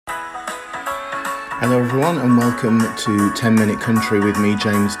Hello everyone and welcome to 10 Minute Country with me,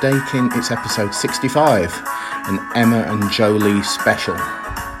 James Dakin. It's episode 65, an Emma and Jolie special.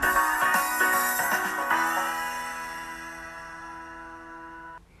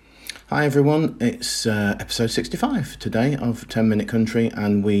 Hi everyone, it's episode 65 today of 10 Minute Country,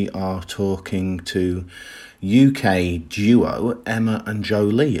 and we are talking to UK duo Emma and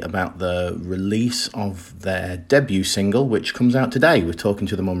Jolie about the release of their debut single, which comes out today. We're talking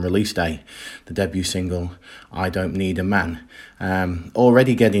to them on release day. The debut single, I Don't Need a Man.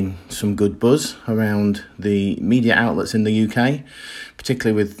 Already getting some good buzz around the media outlets in the UK,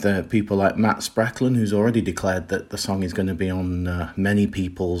 particularly with people like Matt Spracklen, who's already declared that the song is going to be on many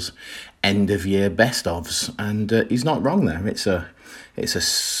people's end-of-year best-ofs. And he's not wrong there. It's a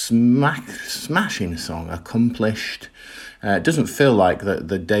smashing song, accomplished. It doesn't feel like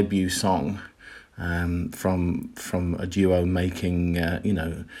the debut song from a duo making,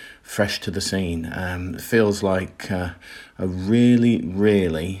 fresh to the scene. It feels like a really,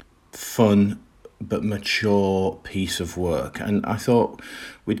 really fun but mature piece of work. And I thought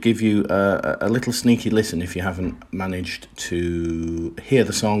we'd give you a little sneaky listen if you haven't managed to hear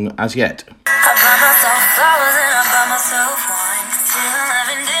the song as yet. I buy myself flowers and I buy myself wine. Still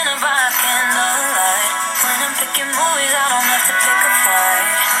having dinner by candlelight. When I'm picking movies, I don't have to pick a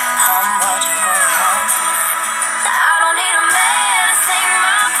fight. I'm watching going home. I don't need a man to sing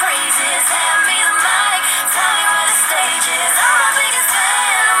my praises. Hand me the mic, tell me where the stage is. I'm my biggest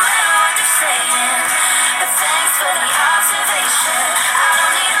fan, no matter what they're saying. But thanks for the observation. I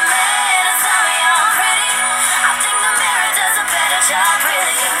don't need a man to tell me I'm pretty. I think the mirror does a better job,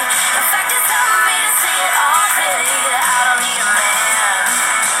 really. In fact, it's telling me to see it all clearly. That I don't need a man.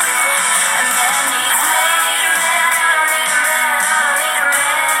 A man needs me. I don't need a man. I don't need a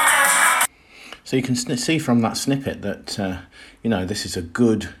man. So you can see from that snippet that, this is a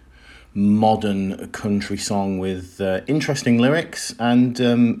good modern country song with interesting lyrics and,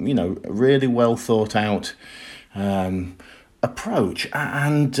 really well thought out approach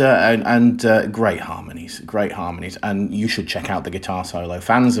and great harmonies. And you should check out the guitar solo.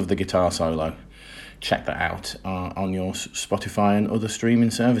 Fans of the guitar solo, check that out on your Spotify and other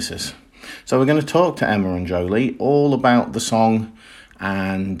streaming services. So we're going to talk to Emma and Jolie all about the song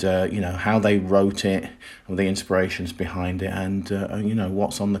and how they wrote it, and the inspirations behind it, and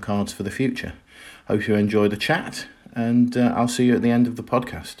what's on the cards for the future. Hope you enjoy the chat, and I'll see you at the end of the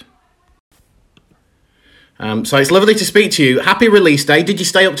podcast. So it's lovely to speak to you. Happy release day. Did you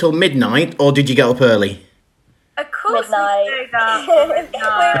stay up till midnight, or did you get up early? Of course Midnight. we stayed up till midnight.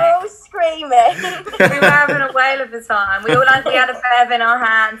 We were all screaming. We were having a whale of a time. We had a bev in our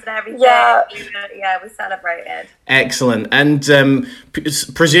hands and everything. Yeah. We celebrated. Excellent. And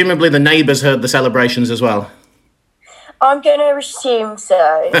presumably the neighbours heard the celebrations as well. I'm going to assume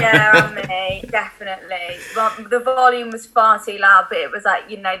so. Yeah, on me, definitely. Well, the volume was far too loud, but it was like,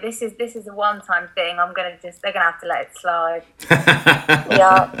 this is a one-time thing. they're gonna have to let it slide.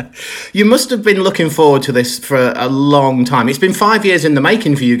 Yeah. You must have been looking forward to this for a long time. It's been 5 years in the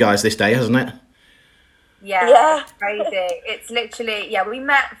making for you guys this day, hasn't it? Yeah. It's crazy. It's literally, we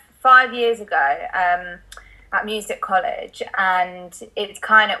met 5 years ago at music college, and it's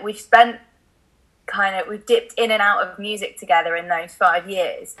we've dipped in and out of music together in those 5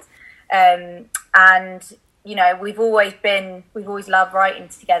 years. And we've always loved writing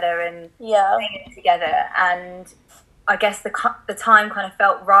together and singing together. And I guess the time kind of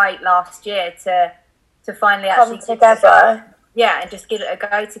felt right last year to finally Come actually together. and just give it a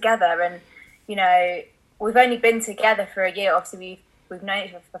go together. And we've only been together for a year. Obviously we've known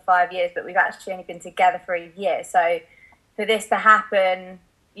each other for 5 years, but we've actually only been together for a year. So for this to happen,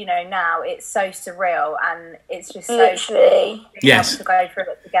 now it's so surreal, and it's just Literally. Yes. to go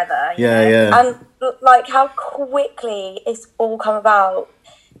through it together. Yeah. And how quickly it's all come about.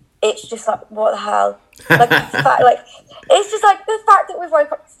 It's just like, what the hell? Like the fact, it's just like the fact that we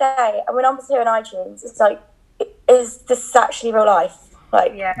woke up today and we're number 2 on iTunes. It's like, is this actually real life?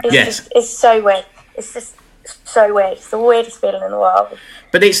 It's so weird. It's just so weird. It's the weirdest feeling in the world.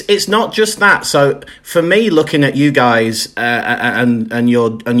 But it's not just that. So for me, looking at you guys and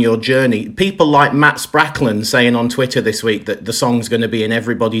your journey, people like Matt Spracklen saying on Twitter this week that the song's going to be in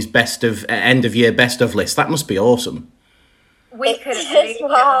everybody's end of year best of list. That must be awesome. We couldn't believe all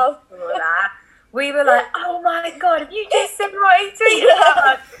that. We were like, oh my God, have you just seen what he tweeted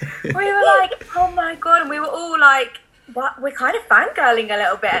about? We were like, oh my God. And we were all like, what? We're kind of fangirling a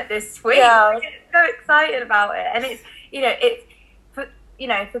little bit at this tweet. Yeah. We're so excited about it. And it's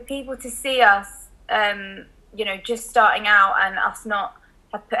for people to see us, just starting out and us not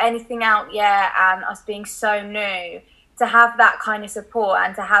have put anything out yet, and us being so new, to have that kind of support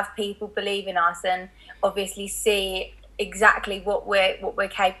and to have people believe in us and obviously see exactly what we're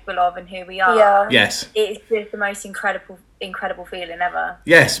capable of and who we are. Yeah. Yes. It's just the most incredible feeling ever.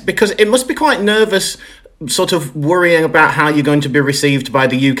 Yes, because it must be quite nervous, sort of worrying about how you're going to be received by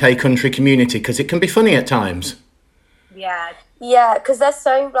the UK country community, because it can be funny at times. Yeah. Yeah, because they're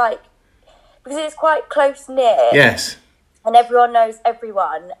so, like, because it's quite close-knit. Yes. And everyone knows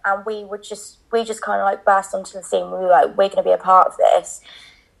everyone, and we just kind of, like, burst onto the scene. We were like, we're going to be a part of this.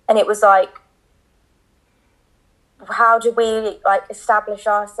 And it was like, how do we, like, establish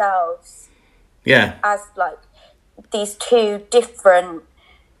ourselves as, like, these two different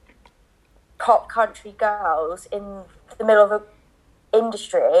pop country girls in the middle of an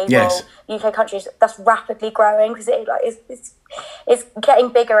industry, yes, UK countries that's rapidly growing, because it's getting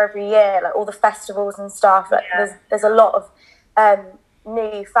bigger every year, like all the festivals and stuff, like there's a lot of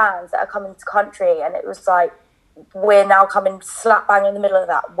new fans that are coming to country, and it was like we're now coming slap bang in the middle of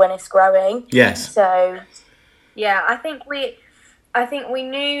that when it's growing. Yes. So yeah, I think we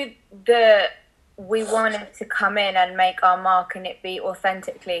knew that we wanted to come in and make our mark and it be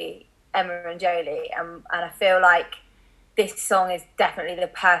authentically Emma and Jolie, and I feel like this song is definitely the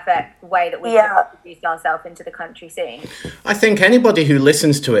perfect way that we can introduce ourselves into the country scene. I think anybody who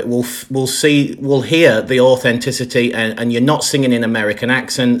listens to it will hear the authenticity, and you're not singing in American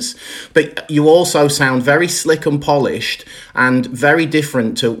accents, but you also sound very slick and polished and very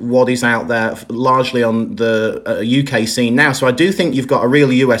different to what is out there largely on the UK scene now. So I do think you've got a real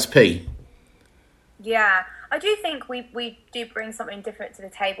USP. Yeah, I do think we do bring something different to the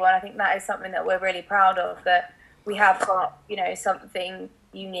table, and I think that is something that we're really proud of, that we have got, you know, something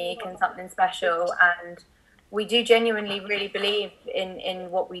unique and something special, and we do genuinely really believe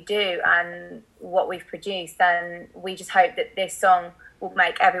in what we do and what we've produced, and we just hope that this song will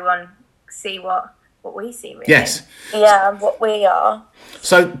make everyone see what we see, really. Yes. Yeah, what we are.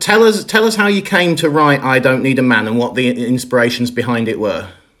 So tell us how you came to write I Don't Need a Man and what the inspirations behind it were.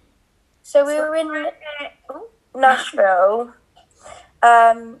 So we were in Nashville,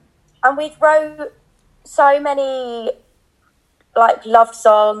 and we wrote so many like love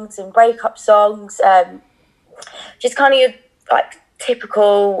songs and breakup songs, just kind of like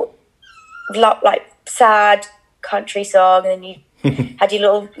typical like sad country song, and then you had your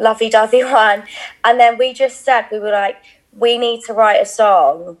little lovey-dovey one, and then we just said, we were like, we need to write a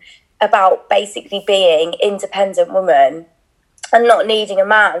song about basically being independent woman and not needing a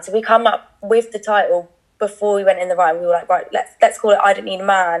man. So we come up with the title before we went in the rhyme. We were like, right, let's call it I Don't Need a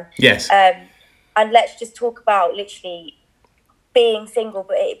Man. Yes. And let's just talk about literally being single,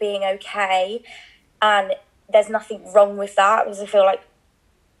 but it being okay. And there's nothing wrong with that, because I feel like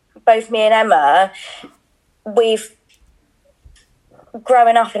both me and Emma, we've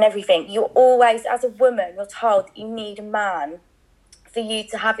growing up and everything, you're always, as a woman, you're told you need a man for you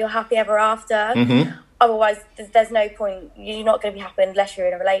to have your happy ever after. Mm-hmm. Otherwise, there's no point. You're not going to be happy unless you're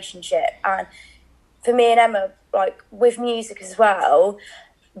in a relationship. And for me and Emma, like with music as well,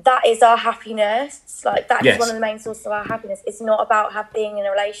 that is our happiness. Like that is one of the main sources of our happiness. It's not about being in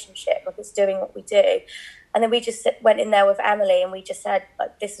a relationship, like it's doing what we do. And then we just went in there with Emily and we just said,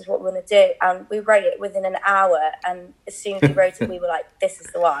 like, this is what we want to do. And we wrote it within an hour. And as soon as we wrote it, we were like, this is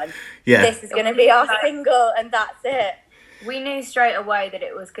the one. Yeah. This is going to be our single, and that's it. We knew straight away that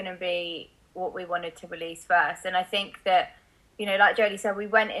it was going to be what we wanted to release first. And I think that, you know, like Jolie said, we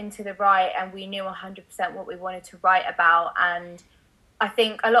went into the write and we knew 100% what we wanted to write about. And I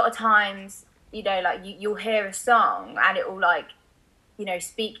think a lot of times, you know, like you'll hear a song and it will, like, you know,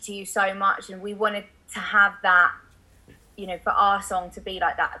 speak to you so much. And we wanted to have that, you know, for our song to be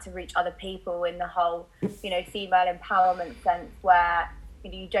like that, to reach other people in the whole, you know, female empowerment sense, where,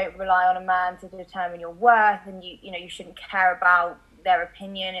 you know, you don't rely on a man to determine your worth, and you know, you shouldn't care about their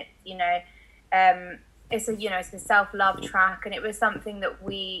opinion. It, you know, it's a, you know, it's a self-love track, and it was something that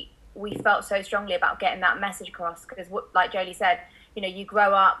we felt so strongly about getting that message across, because like Jolie said, you know, you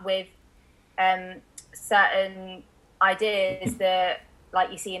grow up with certain ideas that, like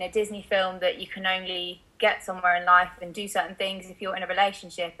you see in a Disney film, that you can only get somewhere in life and do certain things if you're in a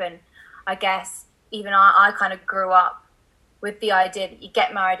relationship. And I guess even I kind of grew up with the idea that you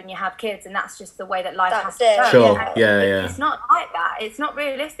get married and you have kids, and that's just the way that life has to go. Sure, yeah. It's not like that. It's not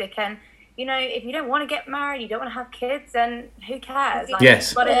realistic. And, you know, if you don't want to get married, you don't want to have kids, then who cares? Like,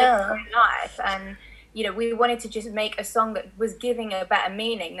 yes. You've got to live your own life. And, you know, we wanted to just make a song that was giving a better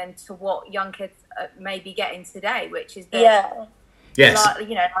meaning than to what young kids may be getting today, which is that, yes,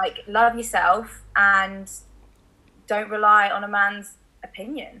 you know, like, love yourself and don't rely on a man's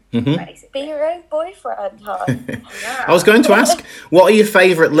opinion, Mm-hmm. basically. Be your own boyfriend, hon. Yeah. I was going to ask, what are your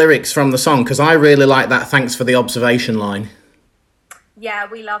favourite lyrics from the song? Because I really like that "Thanks for the observation" line. Yeah,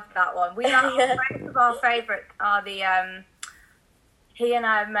 we love that one. We love most of our favourite are the he and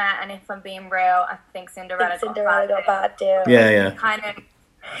I have met, and if I'm being real, I think Cinderella got a bad deal. Yeah. Kind of,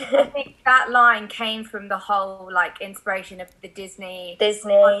 I think that line came from the whole like inspiration of the Disney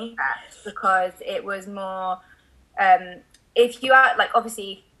concept, because it was more if you are like,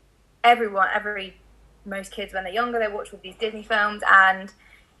 obviously most kids when they're younger, they watch all these Disney films, and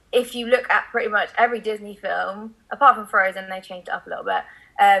if you look at pretty much every Disney film, apart from Frozen, they changed it up a little bit,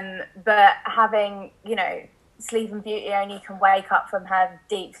 but having, you know, Sleeping Beauty only can wake up from her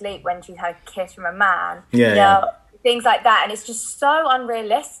deep sleep when she's had a kiss from a man. Yeah. Things like that. And it's just so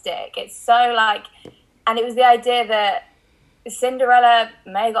unrealistic. It's so like, and it was the idea that Cinderella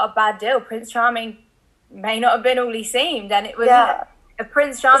may have got a bad deal. Prince Charming may not have been all he seemed. And it was, a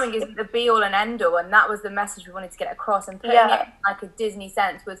Prince Charming isn't the be all and end all. And that was the message we wanted to get across. And putting it in like a Disney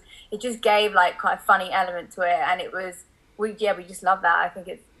sense it just gave like quite a funny element to it. And it was, we just love that. I think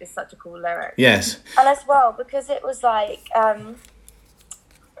it's such a cool lyric. Yes. And as well, because it was like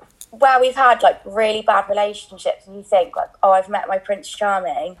where we've had like really bad relationships, and you think like, oh, I've met my Prince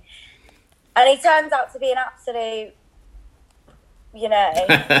Charming, and he turns out to be an absolute, you know,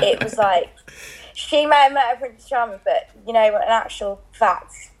 it was like she may have met a Prince Charming, but you know, in actual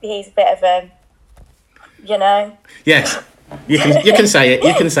fact, he's a bit of a, you know. Yes. You can say it.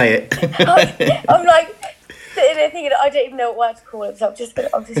 You can say it. I'm like sitting there thinking, I don't even know what word to call it, so I'm just gonna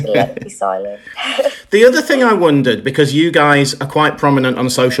let it be silent. The other thing I wondered, because you guys are quite prominent on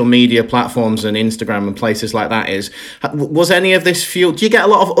social media platforms and Instagram and places like that, is, was any of this fueled? Do you get a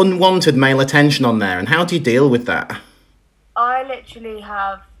lot of unwanted male attention on there, and how do you deal with that? I literally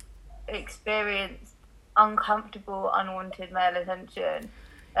have experienced uncomfortable, unwanted male attention.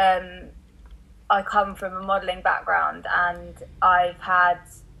 I come from a modelling background, and I've had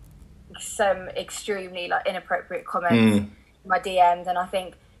some extremely like inappropriate comments in my DMs, and I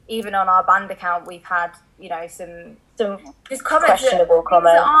think even on our band account we've had, you know, some just comments, questionable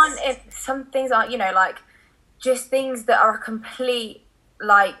comments. Some things aren't, you know, like just things that are complete,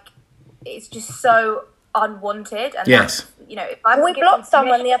 like it's just so unwanted. And yes, you know, we blocked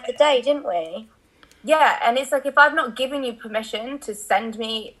someone the other day, didn't we? Yeah, and it's like, if I've not given you permission to send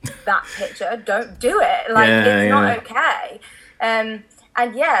me that picture, don't do it. Like, it's not okay.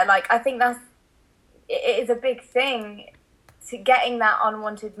 And yeah, like, I think it is a big thing to getting that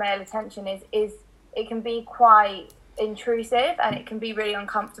unwanted male attention is it can be quite intrusive, and it can be really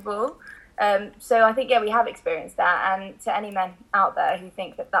uncomfortable. So I think, we have experienced that. And to any men out there who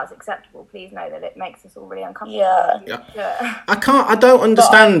think that that's acceptable, please know that it makes us all really uncomfortable. Yeah. I don't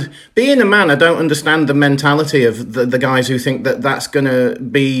understand, being a man, I don't understand the mentality of the guys who think that that's going to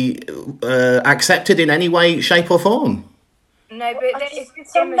be accepted in any way, shape or form. No, but it's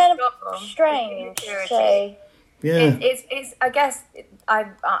just some men are strange. So. Yeah. It's I guess,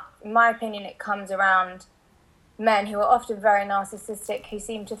 in my opinion, it comes around men who are often very narcissistic, who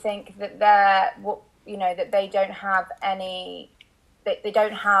seem to think that that they don't have they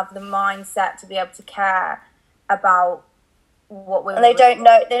don't have the mindset to be able to care about what women. And they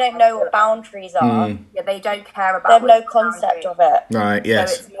don't know what boundaries are. Yeah, they don't care about. They have no concept of it. Right.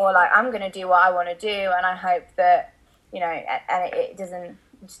 Yes. So it's more like, I'm going to do what I want to do, and I hope that, you know, and it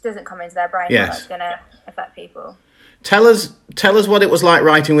just doesn't come into their brain. Yes. That's going to affect people. Tell us what it was like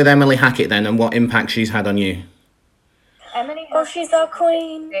writing with Emily Hackett then, and what impact she's had on you. Emily, she's our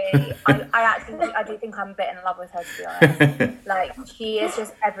queen. I do think I'm a bit in love with her, to be honest. Like, she is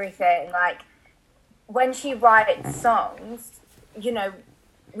just everything. Like, when she writes songs, you know,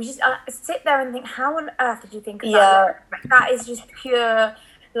 we just sit there and think, how on earth did you think of that? Like, that is just pure,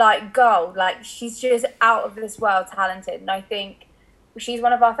 like, gold. Like, she's just out of this world talented. And I think she's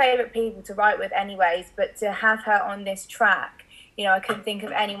one of our favourite people to write with anyways, but to have her on this track, you know, I couldn't think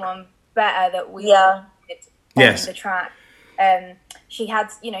of anyone better that we did on the track. She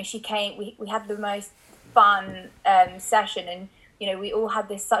had, you know, she came, we had the most fun session, and, you know, we all had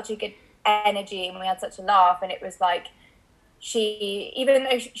such a good energy, and we had such a laugh, and it was like, even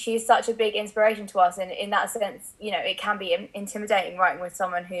though she is such a big inspiration to us, and in that sense, you know, it can be intimidating writing with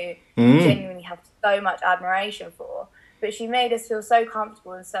someone who genuinely have so much admiration for, but she made us feel so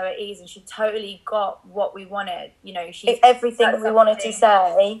comfortable and so at ease, and she totally got what we wanted. You know, everything we wanted to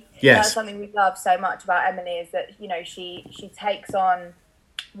say. Yes. That's something we love so much about Emily, is that, you know, she takes on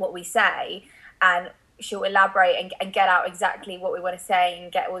what we say, and she'll elaborate and get out exactly what we want to say,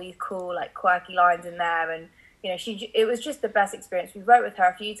 and get all these cool, like, quirky lines in there. And, you know, it was just the best experience. We wrote with her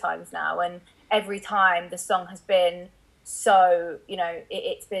a few times now, and every time the song has been so, you know,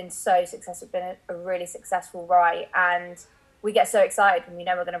 it's been so successful. It's been a really successful write, and we get so excited when we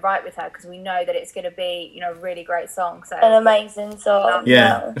know we're going to write with her, because we know that it's going to be, you know, a really great song. So an amazing song.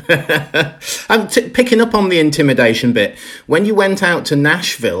 Yeah. I'm picking up on the intimidation bit. When you went out to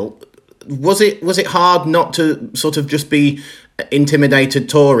Nashville, was it hard not to sort of just be intimidated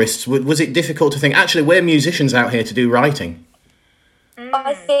tourists? Was it difficult to think, actually, we're musicians out here to do writing?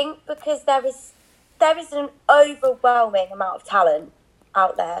 I think because there is an overwhelming amount of talent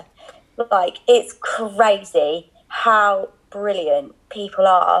out there. Like, it's crazy how brilliant people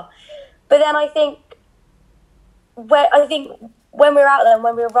are. But then I think when we're out there and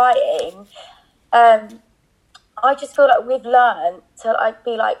when we're writing, I just feel like we've learned to like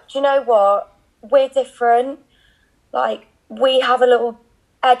be like, do you know what? We're different. Like, we have a little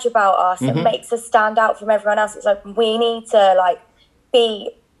edge about us that makes us stand out from everyone else. It's like we need to like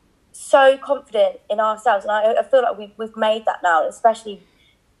be so confident in ourselves, and I feel like we've made that now, especially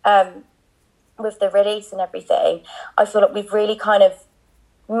with the release and everything. I feel like we've really kind of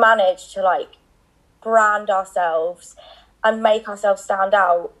managed to like brand ourselves and make ourselves stand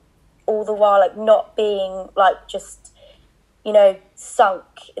out, all the while like not being like just, you know, sunk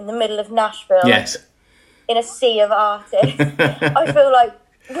in the middle of Nashville, Yes. in a sea of artists. I feel like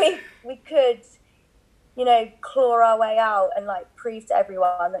we could, you know, claw our way out and like prove to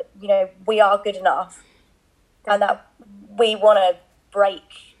everyone that, you know, we are good enough and that we want to break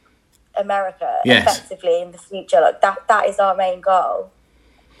America effectively in the future. Like that is our main goal.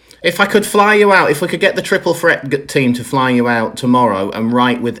 If I could fly you out, if we could get the Triple Threat team to fly you out tomorrow and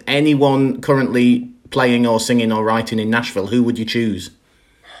write with anyone currently playing or singing or writing in Nashville, who would you choose?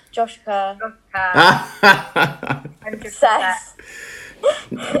 Josh Kerr. Success.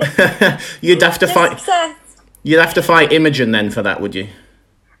 You'd have to fight. Success. You'd have to fight Imogen then for that, would you?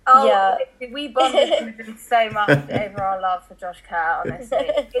 Oh, Yeah. we bonded so much over our love for Josh Kerr, honestly.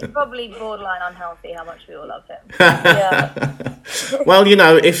 It's probably borderline unhealthy how much we all love him. Yeah. Well, you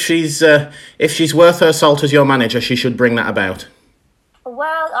know, if she's worth her salt as your manager, she should bring that about.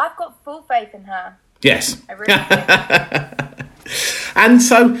 Well, I've got full faith in her. Yes. I really do. And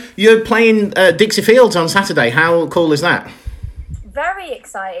so you're playing Dixie Fields on Saturday. How cool is that? Very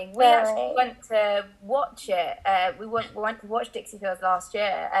exciting. We actually went to watch it. We went to watch Dixie Fields last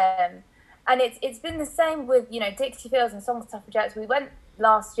year, and it's been the same with, you know, Dixie Fields and Song for Suffragettes. We went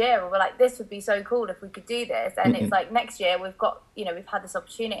last year and we're like, this would be so cool if we could do this, and it's like next year we've had this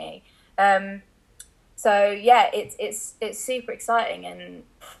opportunity. So yeah, it's super exciting, and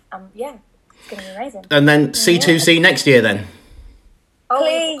yeah, it's gonna be amazing. And then C2C next year then. Oh,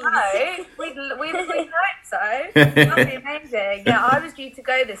 Please. we'd hope so. That'd be amazing. Yeah, I was due to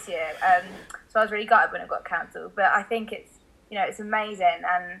go this year, so I was really gutted when it got cancelled. But I think it's, you know, it's amazing,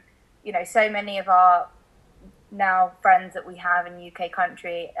 and you know, so many of our now friends that we have in UK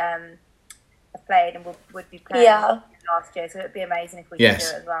country have played and would be playing last year. So it'd be amazing if we could do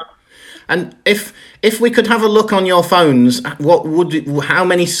it as well. And if we could have a look on your phones, how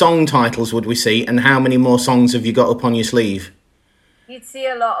many song titles would we see, and how many more songs have you got up on your sleeve? You'd see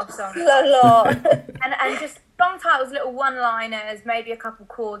a lot of songs. A lot. and just song titles, little one-liners, maybe a couple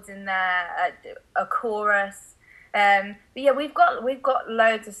chords in there, a chorus. But yeah, we've got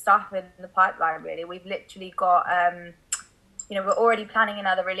loads of stuff in the pipeline. Really, we've literally got you know, we're already planning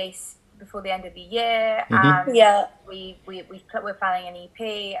another release before the end of the year. And we're planning an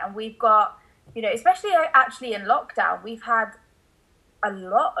EP, and we've got, you know, especially actually in lockdown, we've had a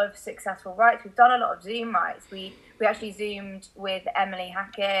lot of successful writes. We've done a lot of Zoom writes. We actually Zoomed with Emily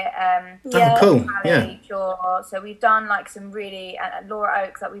Hackett, cool. Ali Shaw. So we've done like some really, and Laura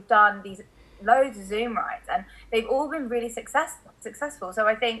Oakes, like we've done these loads of Zoom writes, and they've all been really successful. So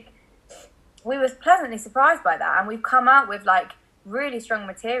I think we were pleasantly surprised by that, and we've come out with like really strong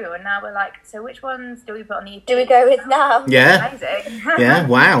material, and now we're like, so which ones do we put on the EP? Do we go with now? Yeah. Amazing. Yeah,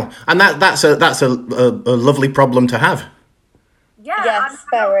 wow. And that's a lovely problem to have. Yeah, Yes, I'm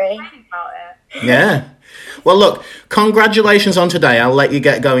very. complaining about it. Yeah. Well, look, congratulations on today. I'll let you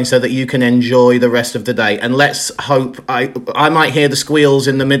get going so that you can enjoy the rest of the day. And let's hope I might hear the squeals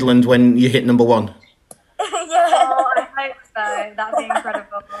in the Midland when you hit number one. Oh, I hope so. That'd be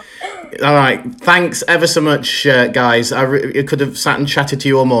incredible. All right. Thanks ever so much, guys. I could have sat and chatted to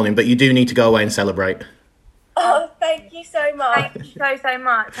you all morning, but you do need to go away and celebrate. Oh, thank you so much. Thank you so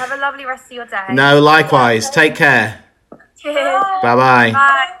much. Have a lovely rest of your day. No, likewise. Take care. Cheers. Bye-bye.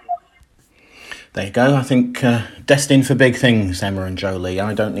 Bye. There you go. I think destined for big things, Emma and Jolie.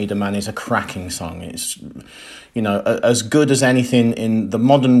 I Don't Need a Man is a cracking song. It's, you know, as good as anything in the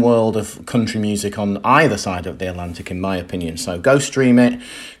modern world of country music on either side of the Atlantic, in my opinion. So go stream it,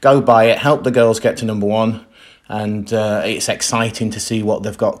 go buy it, help the girls get to number one, and it's exciting to see what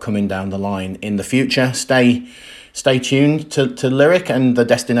they've got coming down the line in the future. Stay tuned to Lyric and the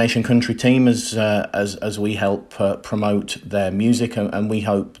Destination Country team as we help promote their music, and we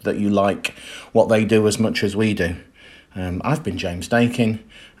hope that you like what they do as much as we do. I've been James Dakin,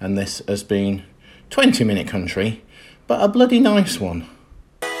 and this has been 20 Minute Country, but a bloody nice one.